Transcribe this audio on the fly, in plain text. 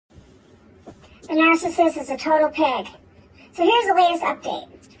The narcissist is a total pig. So here's the latest update.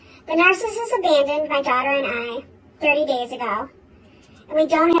 The narcissist abandoned my daughter and I 30 days ago, and we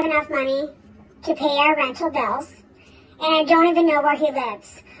don't have enough money to pay our rental bills, and I don't even know where he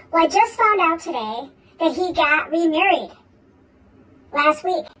lives. Well, I just found out today that he got remarried last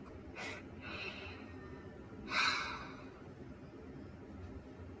week.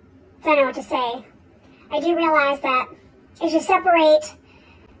 I don't know what to say. I do realize that as you separate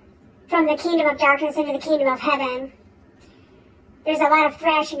from the kingdom of darkness into the kingdom of heaven, there's a lot of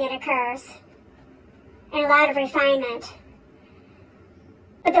thrashing that occurs and a lot of refinement.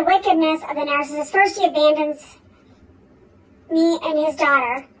 But the wickedness of the narcissist, first he abandons me and his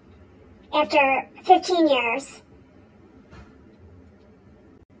daughter after 15 years,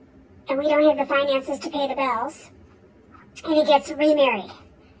 and we don't have the finances to pay the bills, and he gets remarried.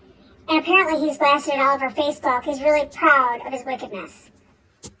 And apparently he's blasted it all over Facebook. He's really proud of his wickedness.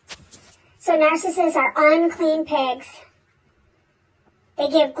 So narcissists are unclean pigs. They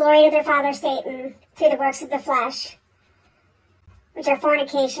give glory to their father Satan through the works of the flesh, which are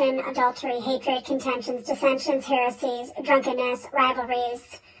fornication, adultery, hatred, contentions, dissensions, heresies, drunkenness,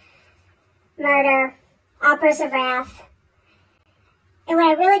 rivalries, murder, outbursts of wrath. And what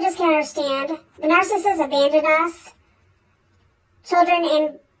I really just can't understand, the narcissist abandoned us,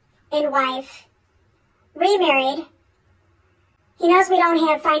 children and wife, remarried. He knows we don't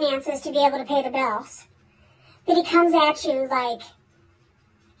have finances to be able to pay the bills, but he comes at you like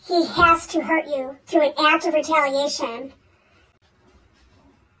he has to hurt you through an act of retaliation.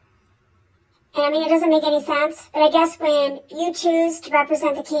 And I mean, it doesn't make any sense, but I guess when you choose to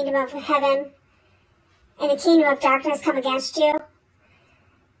represent the kingdom of heaven and the kingdom of darkness come against you,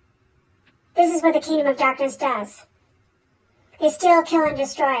 this is what the kingdom of darkness does. They steal, kill, and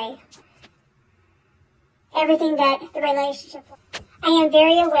destroy everything that the relationship. I am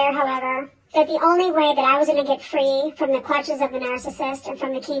very aware, however, that the only way that I was going to get free from the clutches of the narcissist and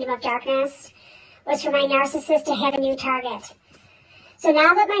from the kingdom of darkness was for my narcissist to have a new target. So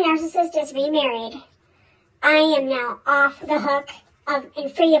now that my narcissist is remarried, I am now off the hook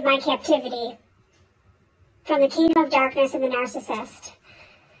and free of my captivity from the kingdom of darkness and the narcissist.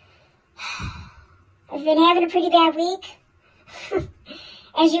 I've been having a pretty bad week,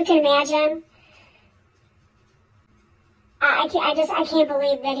 as you can imagine. I can't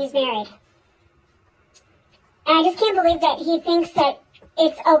believe that he's married. And I just can't believe that he thinks that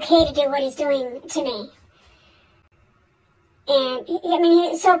it's okay to do what he's doing to me. And,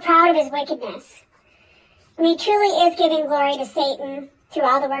 he's so proud of his wickedness. He truly is giving glory to Satan through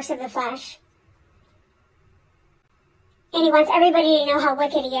all the works of the flesh. And he wants everybody to know how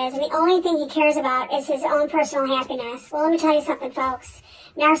wicked he is, and the only thing he cares about is his own personal happiness. Well, let me tell you something, folks.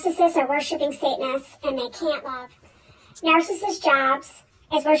 Narcissists are worshiping Satanists, and they can't love. Narcissists' jobs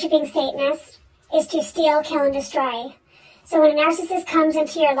as worshiping Satanists is to steal, kill, and destroy. So when a narcissist comes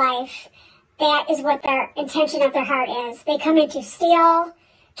into your life, that is what their intention of their heart is. They come in to steal,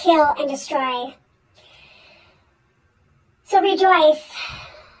 kill, and destroy. So rejoice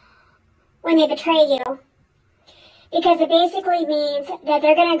when they betray you, because it basically means that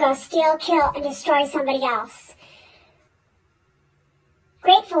they're going to go steal, kill, and destroy somebody else.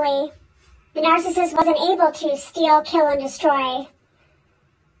 Gratefully, the narcissist wasn't able to steal, kill, and destroy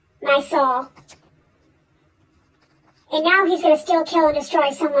my soul. And now he's going to steal, kill, and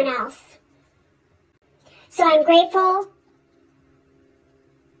destroy someone else. So I'm grateful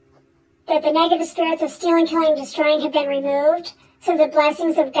that the negative spirits of stealing, killing, and destroying have been removed, so the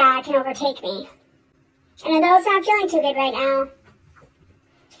blessings of God can overtake me. And I know it's not feeling too good right now.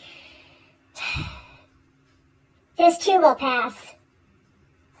 This too will pass.